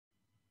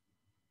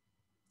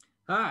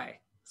Hi.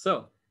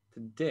 So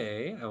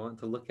today I want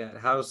to look at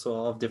how to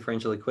solve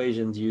differential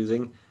equations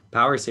using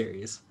power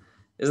series.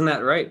 Isn't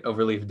that right,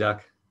 Overleaf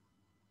Duck?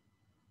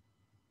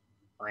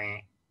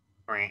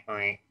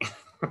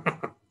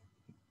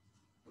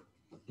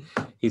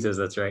 He says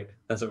that's right.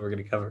 That's what we're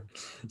going to cover.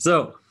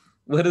 So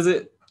what is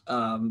it?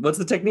 What's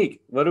the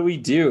technique? What do we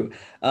do?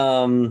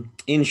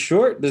 In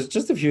short, there's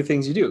just a few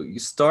things you do. You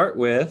start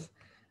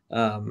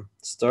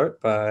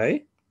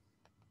by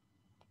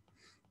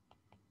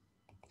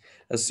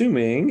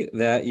assuming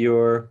that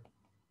your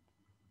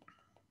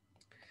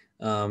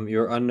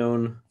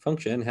unknown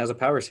function has a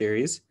power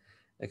series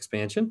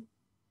expansion.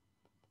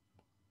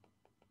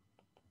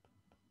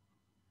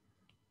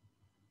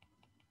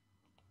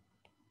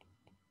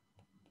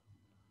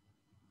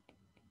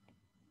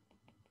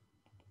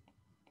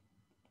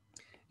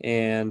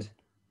 And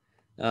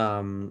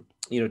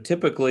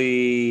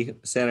typically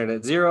centered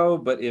at 0,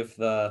 but if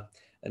the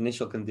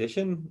initial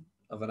condition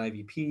of an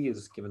IVP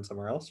is given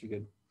somewhere else,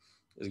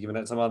 is given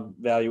at some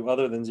value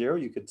other than 0,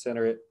 you could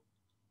center it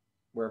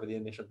wherever the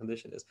initial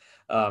condition is.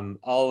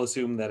 I'll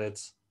assume that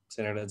it's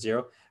centered at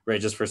 0, right,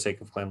 just for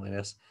sake of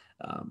cleanliness.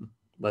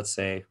 Let's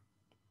say,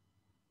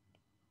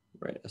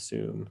 right,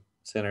 assume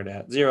centered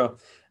at 0.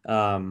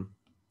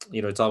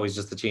 It's always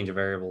just the change of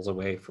variables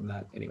away from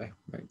that anyway,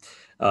 right?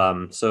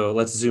 So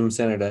let's assume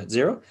centered at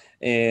 0.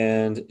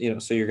 And,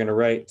 so you're going to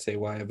write, say,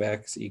 y of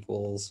x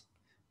equals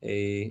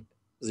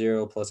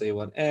a0 plus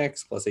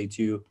a1x plus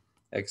a2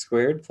 x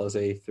squared plus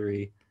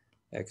a3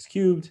 x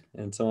cubed,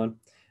 and so on.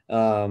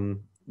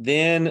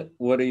 Then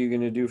what are you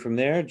going to do from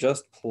there?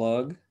 Just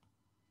plug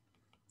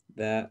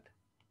that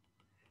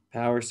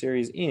power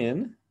series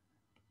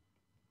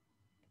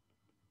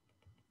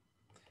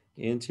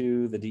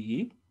into the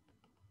DE,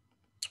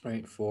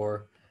 right,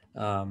 for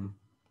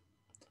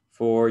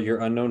your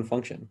unknown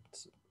function.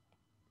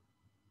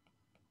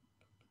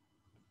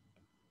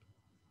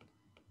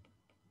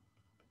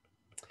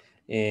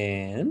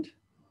 And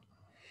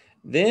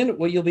then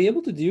what you'll be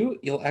able to do,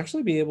 you'll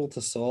actually be able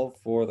to solve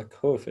for the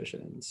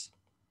coefficients.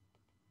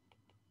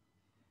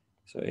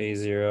 So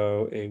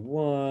a0,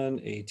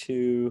 a1,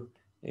 a2,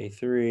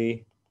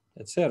 a3,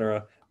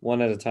 etc.,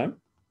 one at a time.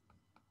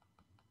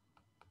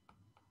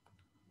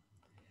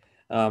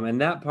 And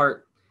that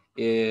part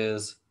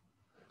is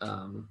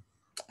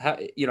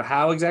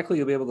how exactly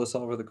you'll be able to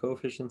solve for the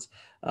coefficients.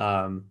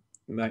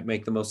 Might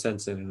make the most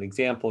sense in an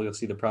example. You'll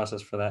see the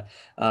process for that.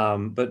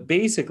 But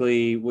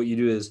basically, what you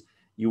do is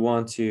you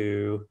want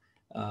to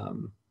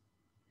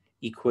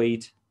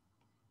equate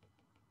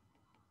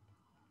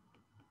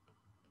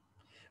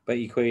by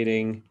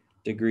equating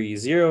degree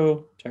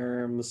 0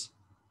 terms,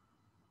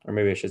 or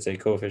maybe I should say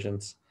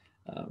coefficients.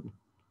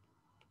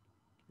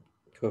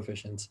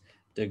 Coefficients,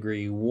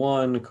 degree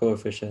 1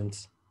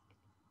 coefficients,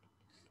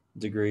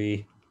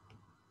 degree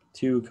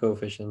 2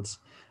 coefficients.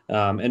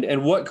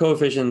 And what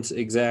coefficients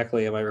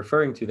exactly am I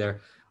referring to there?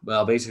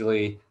 Well,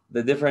 basically,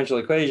 the differential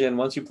equation,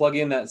 once you plug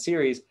in that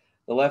series,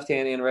 the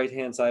left-hand and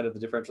right-hand side of the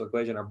differential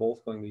equation are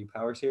both going to be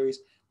power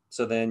series.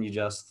 So then you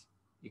just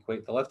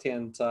equate the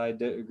left-hand side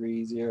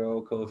degree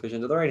 0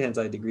 coefficient to the right-hand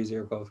side degree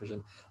 0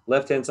 coefficient,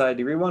 left-hand side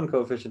degree 1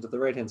 coefficient to the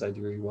right-hand side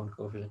degree 1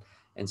 coefficient,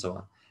 and so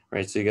on.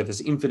 Right, so you get this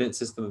infinite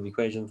system of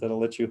equations that'll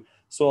let you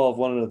solve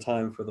one at a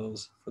time for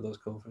those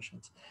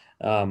coefficients.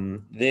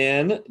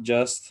 Then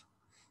just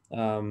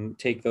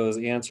take those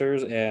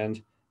answers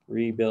and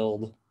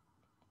rebuild,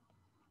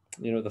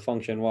 the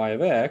function y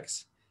of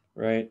x,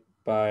 right,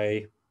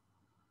 by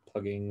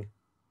plugging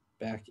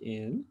back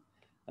in,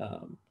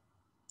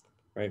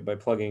 right, by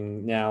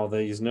plugging now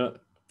these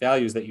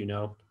values that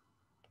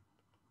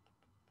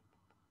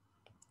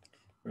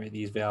right,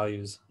 these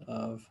values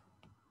that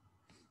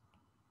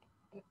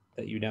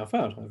you now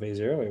found of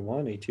a0,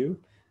 a1, a2,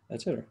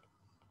 etc.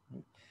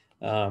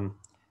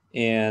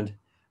 And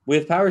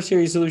with power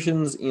series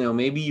solutions,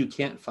 maybe you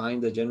can't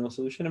find the general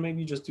solution, and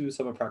maybe you just do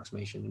some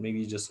approximation.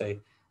 Maybe you just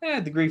say,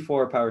 degree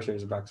 4 power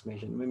series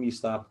approximation. Maybe you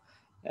stop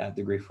at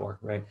degree 4,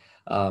 right?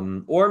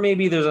 Or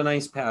maybe there's a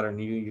nice pattern.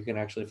 You can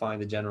actually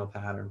find the general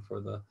pattern for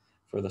the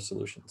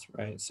solutions,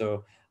 right?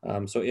 So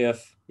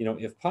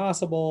if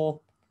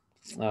possible,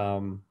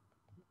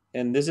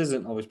 and this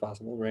isn't always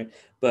possible, right?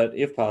 But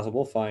if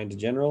possible, find a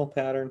general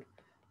pattern.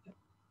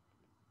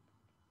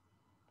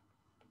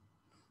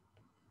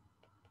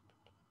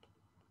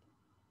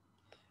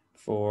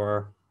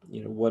 For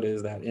what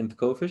is that nth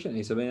coefficient,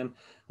 a sub n,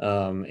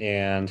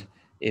 and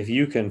if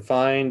you can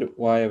find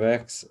y of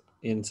x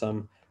in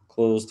some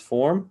closed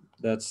form,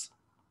 that's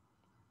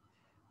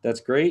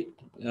great.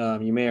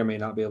 You may or may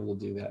not be able to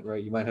do that,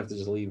 right? You might have to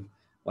just leave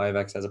y of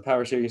x as a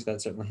power series.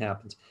 That certainly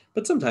happens,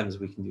 but sometimes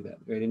we can do that,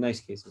 right? In nice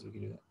cases, we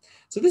can do that.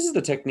 So this is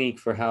the technique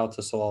for how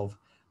to solve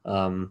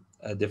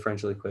a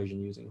differential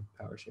equation using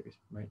power series,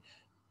 right?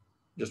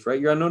 Just write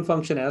your unknown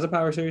function as a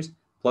power series,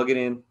 plug it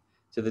in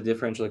to the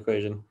differential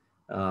equation,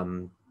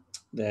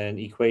 then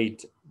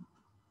equate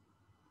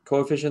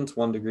coefficients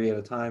 1 degree at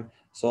a time,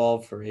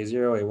 solve for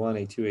a0,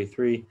 a1,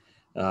 a2,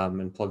 a3,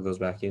 and plug those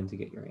back in to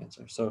get your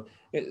answer. So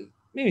it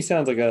maybe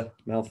sounds like a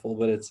mouthful,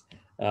 but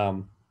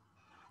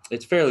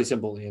it's fairly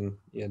simple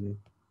in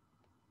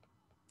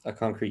a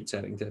concrete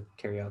setting to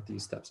carry out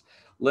these steps.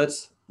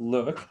 Let's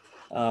look.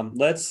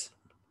 Let's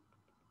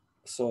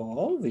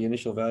solve the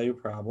initial value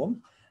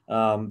problem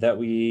that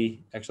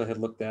we actually had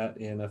looked at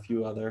in a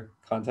few other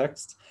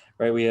contexts,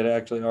 right? We had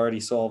actually already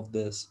solved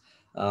this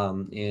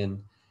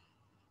in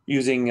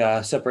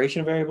using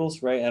separation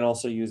variables, right? And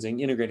also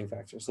using integrating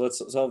factors. So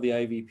let's solve the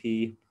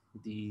IVP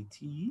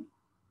dt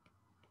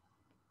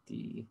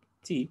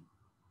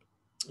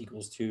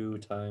equals 2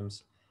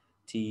 times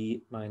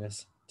t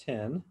minus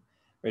 10,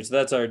 right? So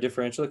that's our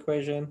differential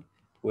equation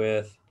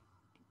with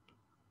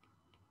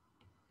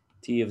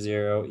t of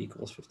 0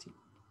 equals 15.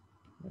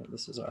 Right?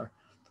 This is our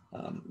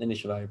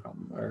initial value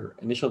problem, our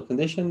initial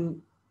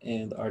condition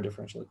and our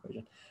differential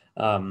equation.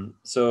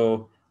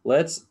 So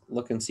let's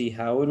look and see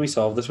how would we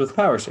solve this with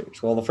power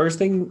series. Well, the first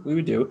thing we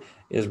would do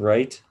is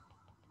write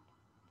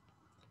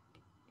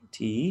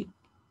t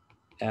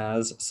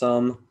as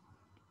some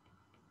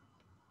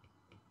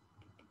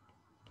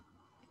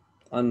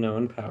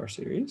unknown power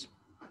series,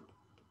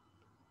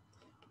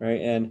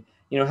 right? And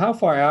how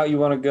far out you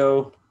want to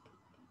go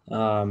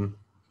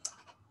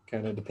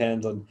kind of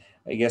depends on,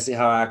 I guess,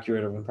 how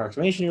accurate of an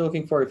approximation you're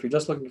looking for. If you're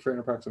just looking for an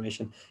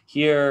approximation,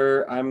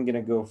 here I'm going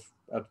to go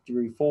up to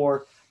 3,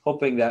 4,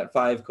 hoping that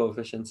 5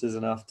 coefficients is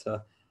enough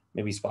to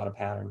maybe spot a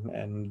pattern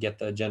and get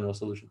the general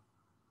solution.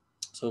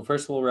 So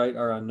first we'll write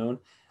our unknown,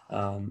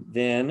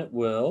 then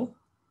we'll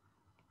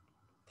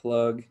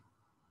plug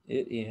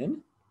it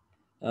in,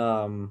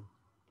 plug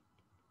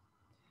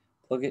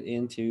it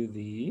into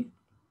the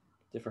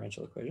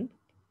differential equation,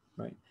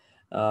 right?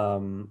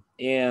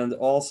 And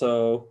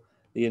also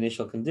the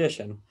initial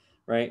condition,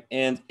 right?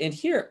 And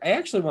here I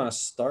actually want to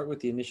start with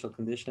the initial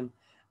condition,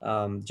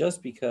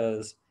 just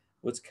because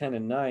what's kind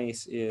of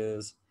nice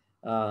is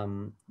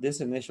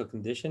this initial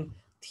condition,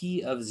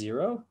 t of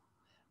 0,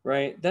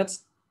 right?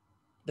 That's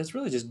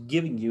really just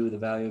giving you the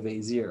value of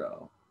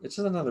a0. It's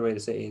just another way to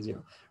say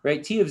a0,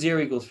 right? T of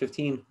 0 equals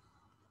 15.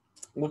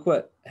 Look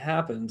what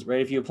happens,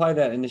 right? If you apply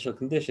that initial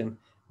condition,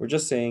 we're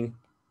just saying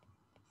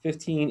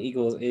 15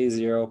 equals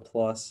a0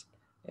 plus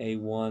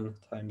a1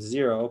 times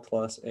 0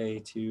 plus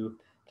a2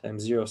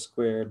 times 0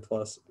 squared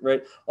plus,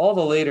 right? All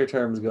the later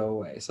terms go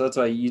away. So that's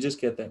why you just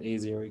get that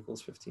a0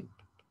 equals 15.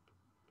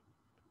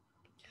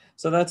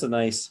 So that's a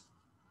nice,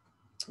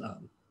 just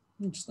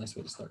a nice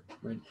way to start,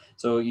 right?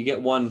 So you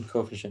get one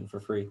coefficient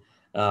for free.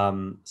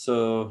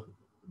 So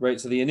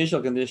the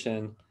initial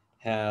condition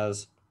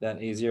has that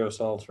a0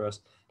 solved for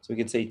us. So we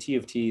could say t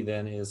of t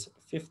then is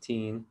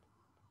 15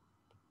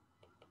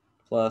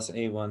 plus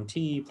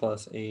a1t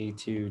plus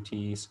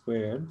a2t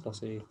squared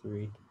plus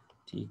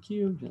a3t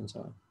cubed, and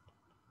so on.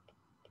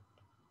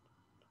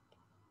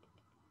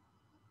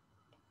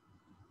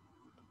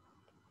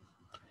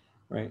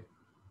 Right?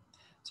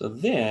 So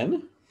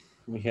then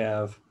we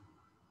have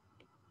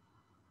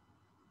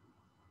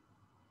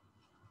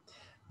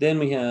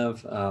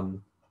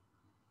to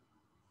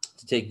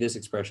take this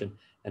expression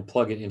and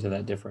plug it into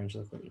that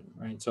differential equation,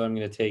 right? So I'm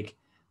going to take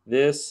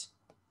this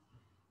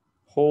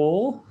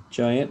whole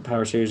giant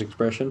power series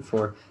expression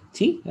for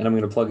t, and I'm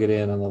going to plug it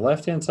in on the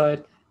left-hand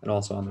side and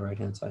also on the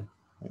right-hand side,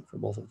 right, for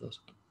both of those.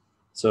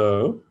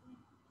 So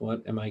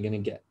what am I going to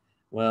get?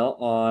 Well,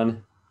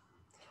 on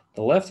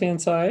the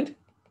left-hand side,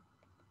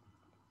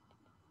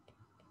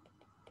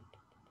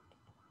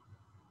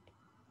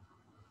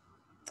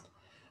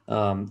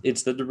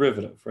 it's the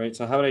derivative, right?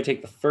 So how would I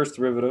take the first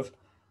derivative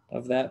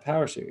of that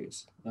power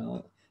series?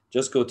 Well,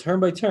 just go term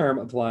by term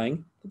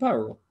applying the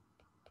power rule.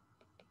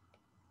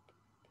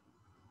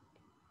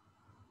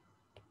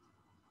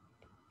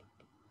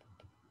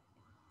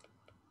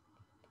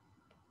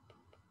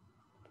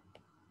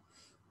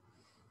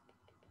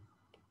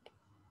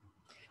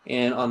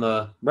 And on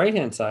the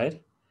right-hand side,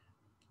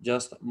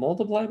 just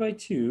multiply by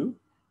 2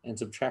 and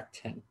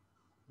subtract 10.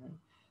 Right?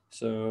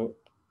 So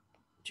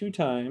 2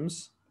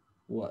 times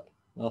what?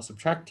 Well,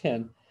 subtract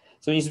 10.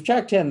 So when you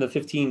subtract 10, the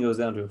 15 goes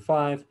down to a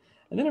 5,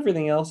 and then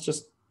everything else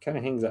just kind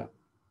of hangs out,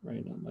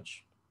 right? Not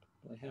much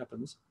really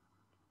happens.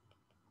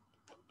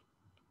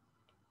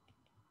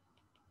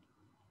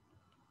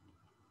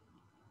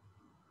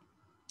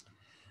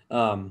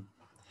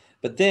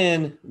 But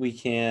then we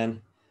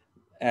can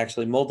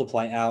actually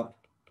multiply out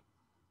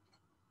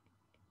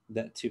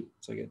that 2.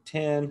 So I get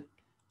 10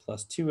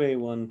 plus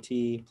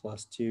 2a1t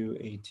plus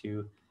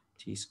 2a2t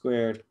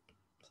squared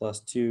plus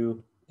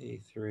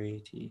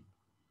 2a3t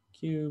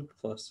cubed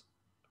plus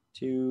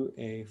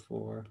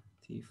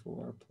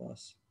 2a4t4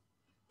 plus.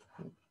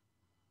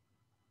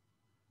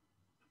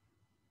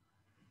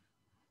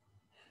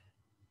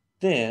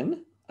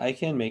 Then I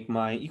can make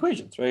my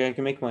equations, right? I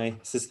can make my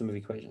system of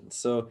equations.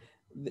 So,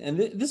 and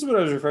this is what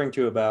I was referring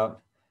to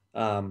about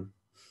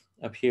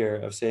up here,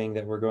 of saying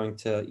that we're going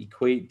to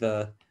equate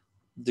the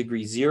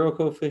degree 0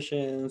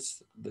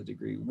 coefficients, the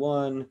degree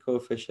 1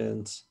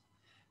 coefficients,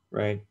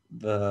 right?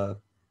 The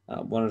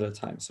one at a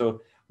time. So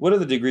what are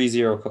the degree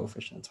 0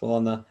 coefficients? Well,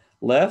 on the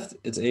left,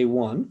 it's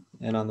a1,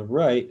 and on the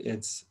right,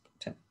 it's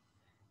 10.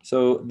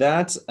 So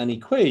that's an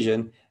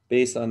equation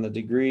based on the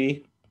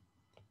degree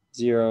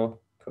 0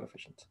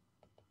 coefficient.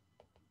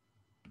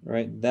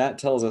 Right, that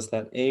tells us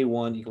that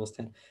A1 equals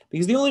 10.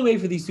 Because the only way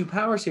for these two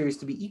power series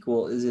to be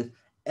equal is if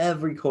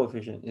every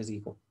coefficient is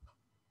equal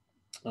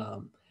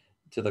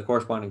to the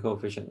corresponding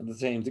coefficient of the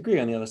same degree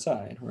on the other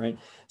side, right?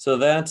 So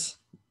that's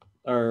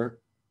our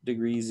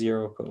degree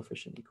 0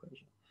 coefficient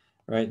equation,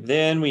 right?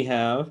 Then we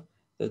have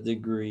the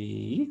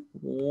degree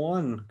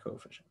 1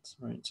 coefficients,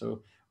 right?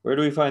 So where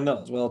do we find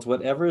those? Well, it's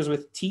whatever is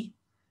with t,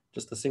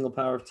 just a single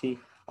power of t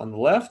on the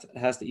left, it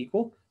has to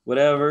equal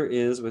whatever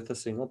is with a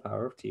single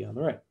power of t on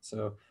the right.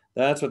 So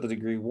that's what the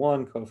degree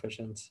 1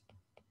 coefficients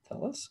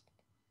tell us.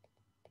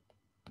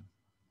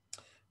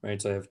 Right,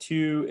 so I have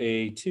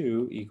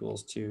 2a2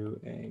 equals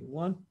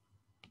 2a1,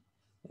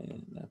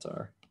 and that's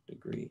our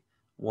degree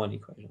 1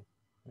 equation.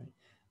 Right?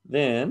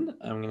 Then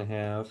I'm going to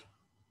have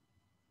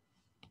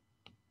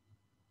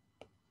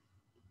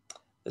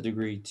the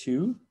degree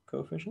 2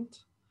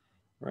 coefficients,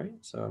 right?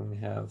 So I'm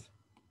going to have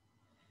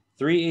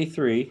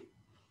 3a3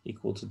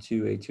 equal to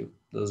 2a2.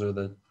 Those are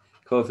the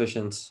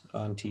coefficients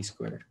on t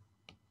squared.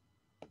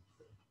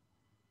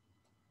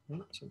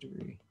 Right, so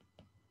degree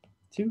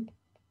 2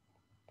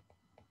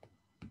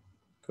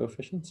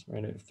 coefficients,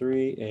 right? I have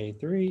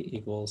 3a3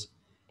 equals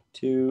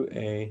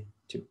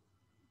 2a2.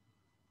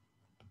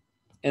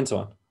 And so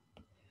on.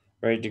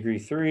 Right, degree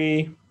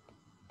 3.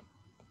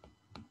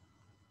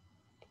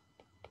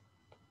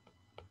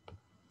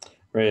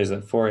 Right, is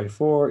that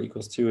 4a4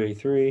 equals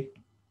 2a3,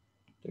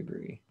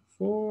 degree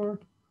 4.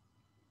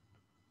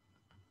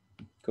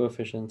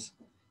 Coefficients,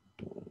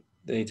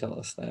 they tell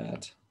us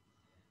that,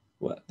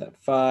 what, that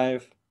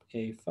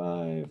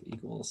 5a5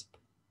 equals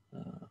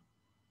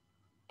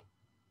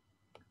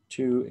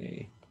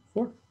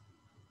 2a4,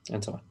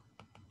 and so on.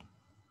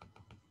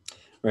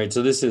 Right,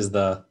 so this is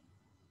the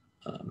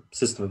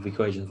system of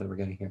equations that we're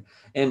getting here.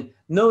 And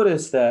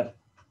notice that,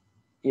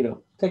 you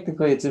know,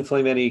 technically it's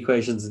infinitely many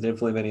equations and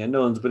infinitely many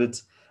unknowns, but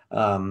it's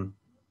not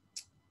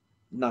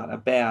a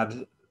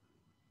bad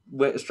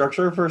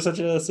structure for such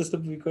a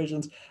system of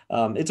equations.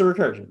 It's a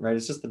recursion, right?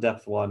 It's just the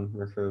depth 1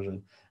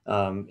 recursion.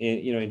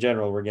 In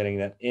general, we're getting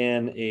that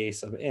n(a)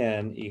 sub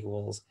n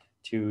equals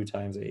 2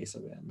 times a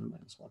sub n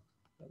minus 1.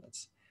 So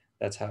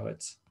that's how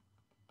it's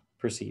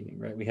proceeding,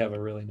 right? We have a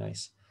really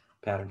nice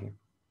pattern here.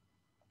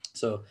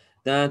 So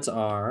that's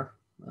our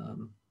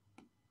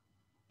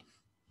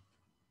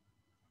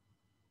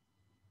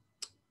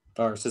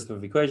system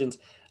of equations.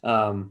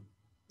 I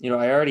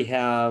already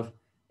have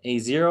a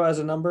 0 as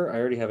a number. I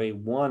already have a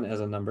 1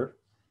 as a number,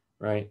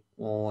 right?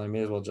 Well, I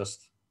may as well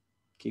just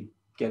keep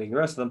getting the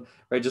rest of them,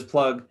 right? Just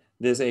plug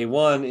this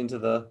a1 in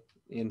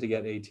to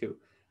get a2.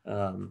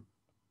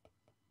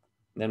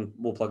 Then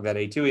we'll plug that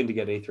a2 in to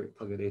get a3,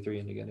 plug that a3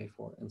 in to get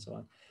a4, and so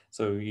on.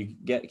 So you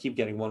keep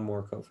getting one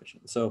more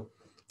coefficient. So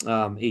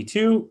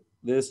a2,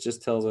 this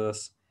just tells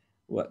us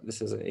what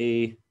this is.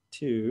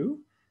 A2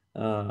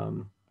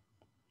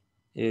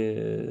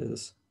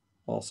 is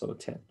also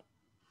 10,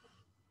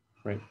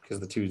 right? Because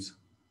the 2's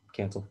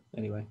cancel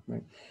anyway,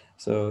 right?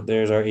 So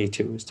there's our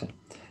a2 is 10.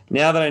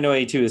 Now that I know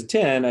a2 is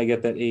 10, I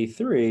get that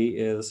a3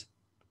 is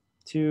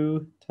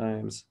 2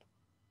 times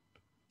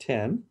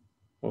 10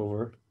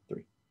 over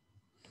 3.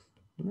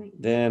 Right.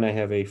 Then I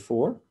have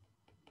a4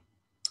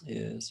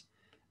 is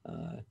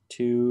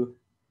 2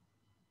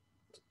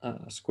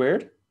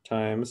 squared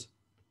times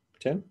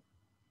 10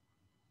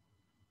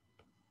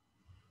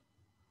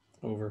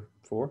 over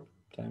 4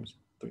 times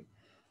 3.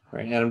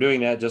 Right, and I'm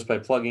doing that just by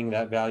plugging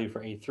that value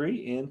for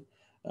a3 in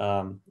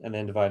and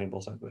then dividing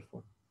both sides by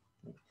 4.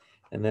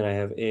 And then I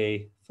have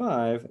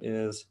a5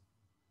 is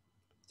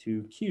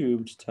 2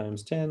 cubed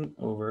times 10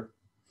 over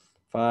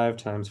 5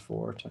 times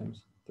 4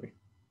 times 3.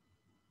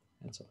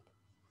 And so on.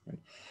 Right.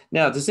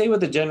 Now, to say what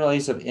the general a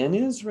sub n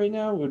is right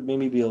now would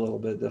maybe be a little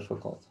bit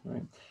difficult,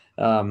 right?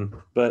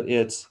 But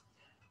it's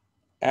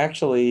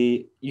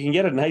actually, you can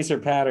get a nicer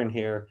pattern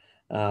here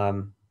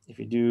if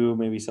you do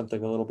maybe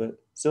something a little bit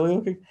silly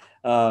looking.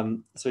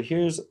 So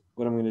here's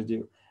what I'm going to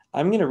do.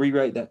 I'm going to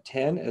rewrite that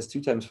 10 as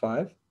 2 times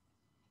 5.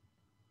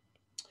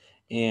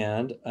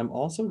 And I'm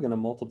also going to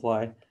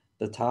multiply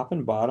the top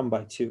and bottom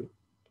by 2.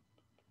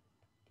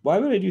 Why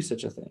would I do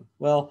such a thing?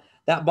 Well,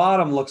 that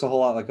bottom looks a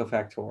whole lot like a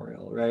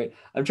factorial, right?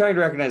 I'm trying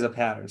to recognize a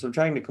pattern. So I'm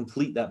trying to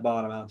complete that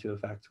bottom out to a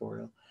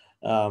factorial.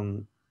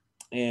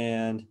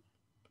 And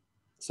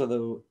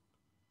so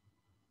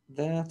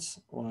that's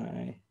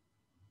why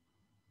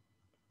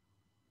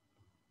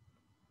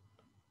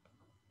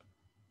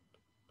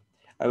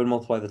I would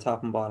multiply the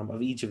top and bottom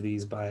of each of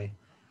these by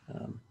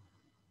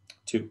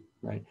 2,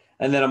 right?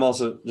 And then I'm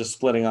also just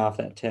splitting off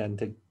that 10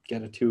 to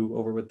get a 2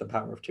 over with the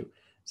power of 2.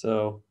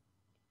 So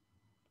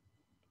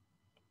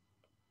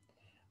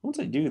once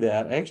I do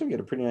that, I actually get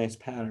a pretty nice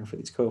pattern for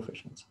these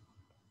coefficients.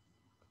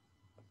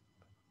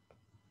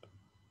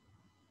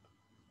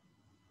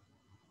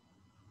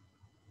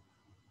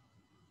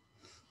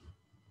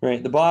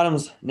 Right, the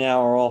bottoms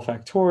now are all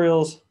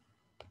factorials.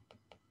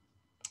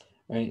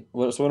 Right,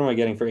 so what am I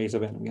getting for a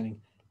sub n? I'm getting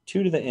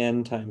 2 to the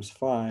n times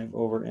 5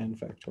 over n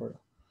factorial.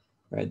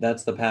 Right,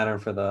 that's the pattern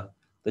for the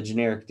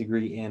generic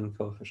degree n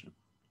coefficient.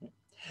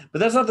 But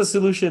that's not the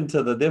solution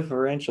to the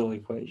differential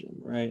equation,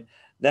 right?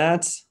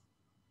 That's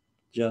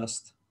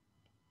just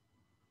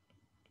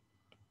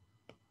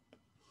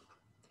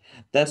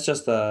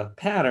a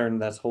pattern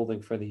that's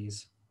holding for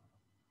these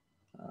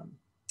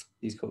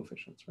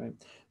coefficients, right?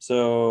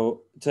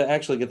 So to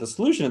actually get the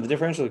solution of the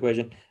differential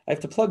equation, I have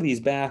to plug these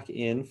back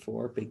in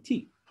for big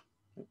T.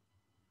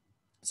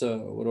 So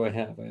what do I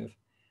have? I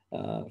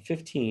have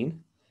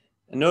 15.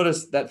 And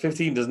notice that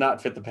 15 does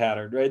not fit the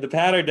pattern, right? The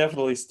pattern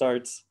definitely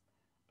starts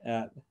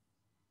at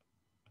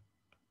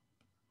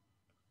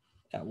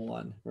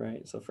 1,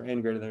 right? So for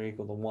n greater than or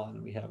equal to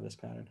 1, we have this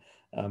pattern,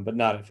 but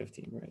not at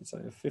 15, right? So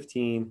I have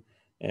 15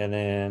 and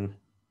then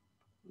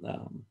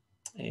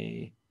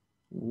a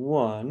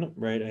 1,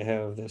 right? I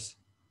have this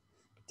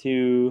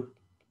 2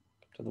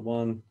 to the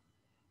 1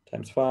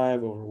 times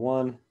 5 over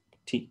 1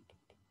 t.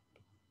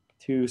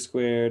 2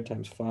 squared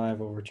times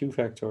 5 over 2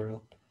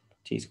 factorial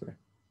t squared.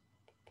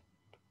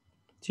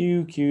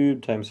 2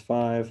 cubed times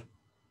 5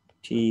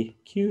 t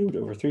cubed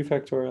over 3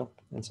 factorial,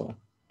 and so on.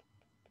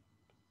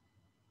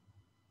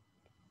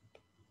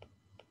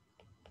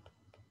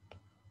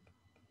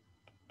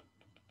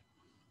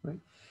 Right.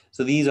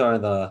 So these are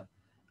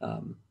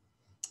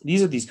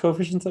these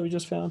coefficients that we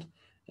just found,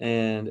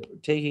 and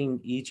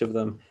taking each of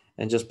them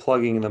and just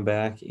plugging them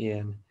back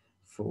in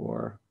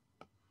for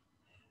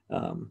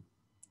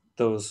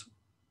those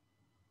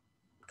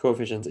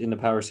coefficients in the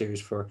power series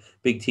for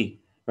big T,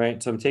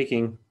 right? So I'm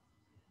taking,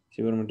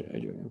 see what I'm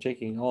doing? I'm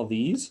taking all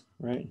these,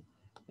 right?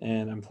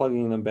 And I'm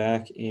plugging them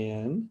back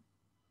in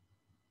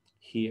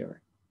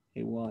here.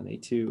 A1,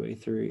 A2,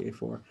 A3,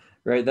 A4,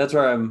 right? That's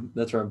where I'm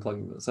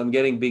plugging those. So I'm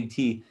getting big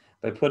T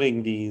by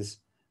putting these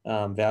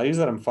values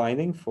that I'm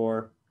finding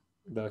for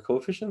the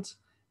coefficients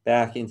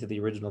back into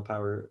the original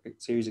power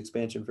series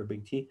expansion for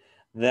big T.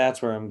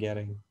 That's where I'm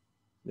getting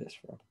this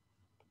from.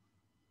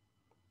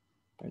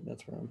 Right,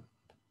 that's where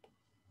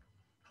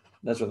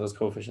those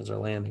coefficients are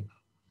landing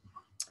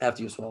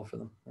after you solve for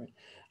them, right?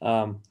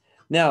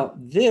 Now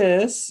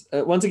this,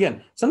 once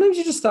again, sometimes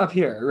you just stop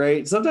here,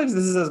 right? Sometimes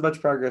this is as much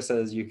progress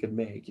as you can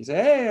make. You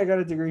say, hey, I got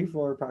a degree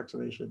 4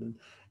 approximation,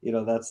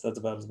 and that's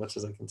about as much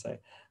as I can say.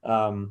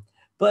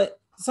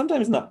 But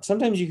sometimes not.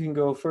 Sometimes you can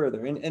go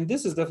further, and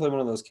this is definitely one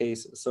of those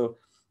cases. So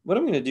what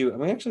I'm going to do,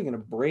 I'm actually going to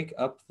break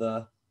up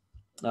the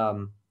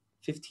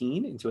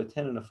 15 into a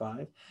 10 and a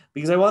 5,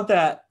 because I want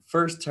that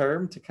first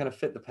term to kind of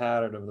fit the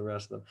pattern of the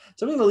rest of them.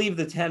 So I'm going to leave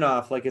the 10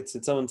 off like it's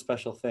its own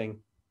special thing,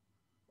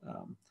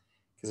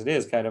 because it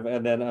is kind of,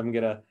 and then I'm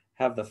going to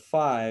have the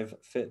 5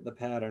 fit the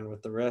pattern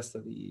with the rest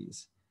of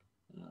these.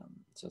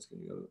 So it's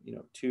going to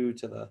go, 2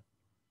 to the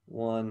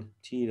 1,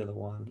 t to the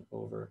 1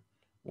 over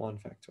 1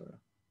 factorial.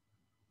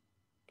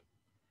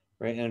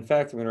 Right, and in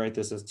fact, I'm going to write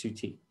this as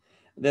 2t.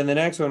 Then the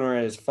next one we're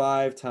at is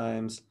 5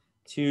 times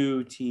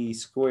 2t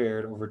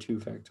squared over 2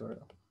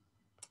 factorial.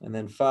 And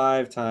then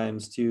 5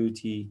 times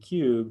 2t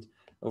cubed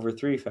over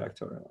 3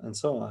 factorial, and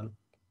so on.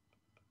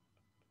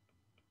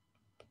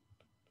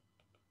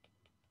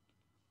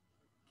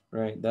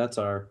 Right, that's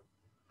our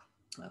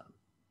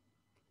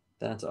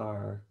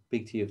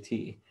big T of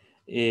t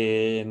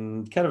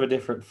in kind of a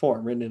different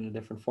form, written in a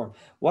different form.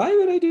 Why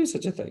would I do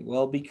such a thing?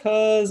 Well,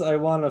 because I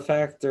want to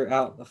factor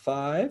out the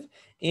 5,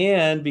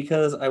 and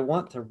because I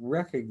want to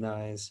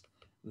recognize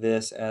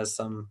this as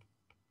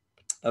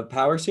a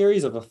power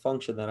series of a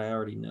function that I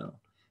already know,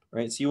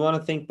 right? So you want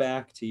to think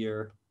back to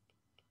your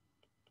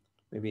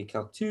maybe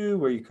Calc 2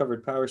 where you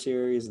covered power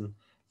series, and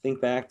think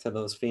back to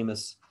those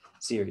famous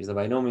series, the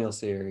binomial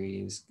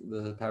series,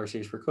 the power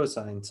series for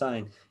cosine,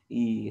 sine,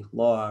 e,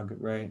 log,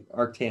 right,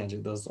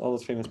 arctangent, all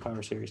those famous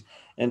power series,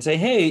 and say,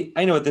 hey,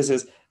 I know what this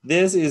is.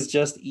 This is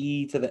just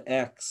e to the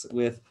x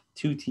with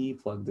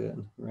 2t plugged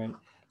in, right?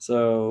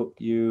 So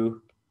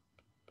you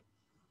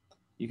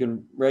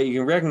can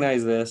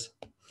recognize this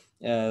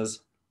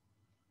as,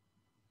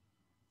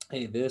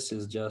 hey, this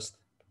is just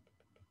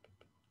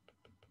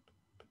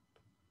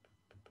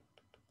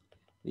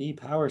the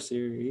power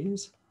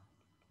series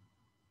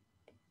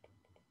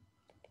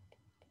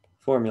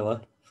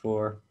formula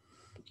for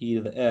e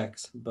to the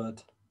x,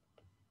 but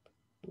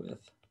with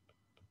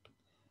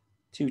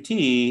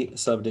 2t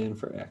subbed in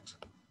for x.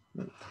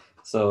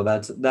 So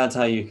that's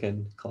how you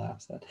can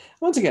collapse that.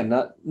 Once again,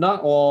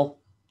 not all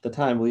the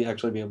time will you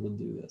actually be able to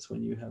do this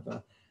when you have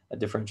a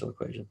differential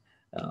equation.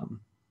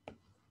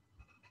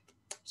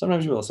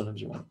 Sometimes you will,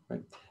 sometimes you won't,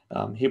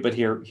 right? Here we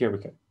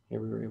could. Here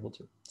we were able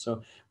to.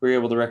 So we were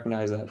able to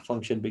recognize that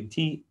function big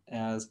T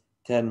as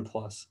 10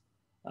 plus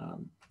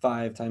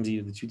 5 times e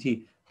to the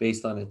 2t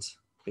based on its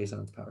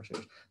power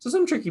series. So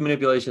some tricky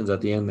manipulations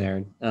at the end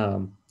there,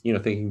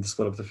 thinking to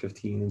split up the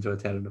 15 into a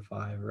 10 and a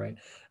 5, right?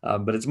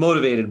 But it's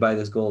motivated by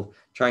this goal of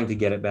trying to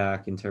get it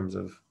back in terms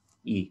of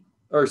e,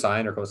 or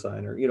sine or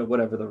cosine, or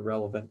whatever the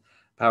relevant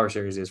power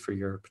series is for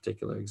your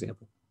particular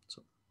example.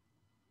 So,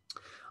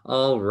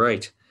 all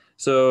right.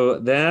 So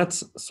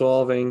that's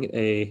solving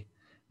a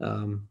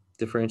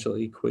differential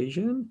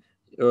equation,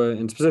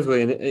 and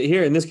specifically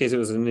here in this case, it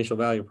was an initial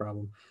value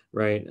problem,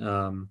 right?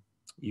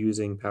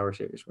 Using power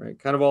series, right?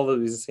 Kind of all of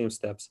these same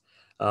steps.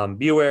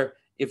 Be aware,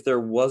 if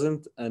there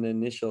wasn't an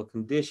initial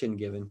condition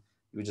given,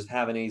 you would just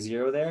have an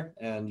A0 there,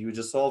 and you would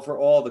just solve for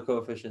all the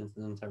coefficients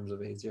in terms of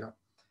A0.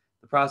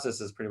 The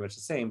process is pretty much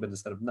the same, but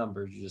instead of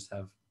numbers, you just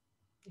have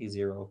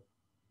A0,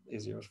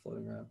 A0s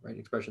floating around, right?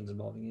 Expressions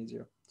involving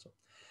A0. So,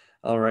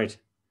 all right,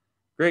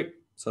 great.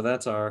 So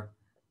that's our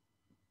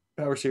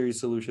power series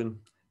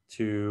solution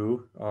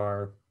to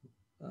our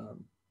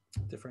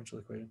differential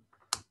equation.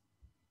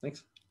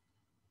 Thanks.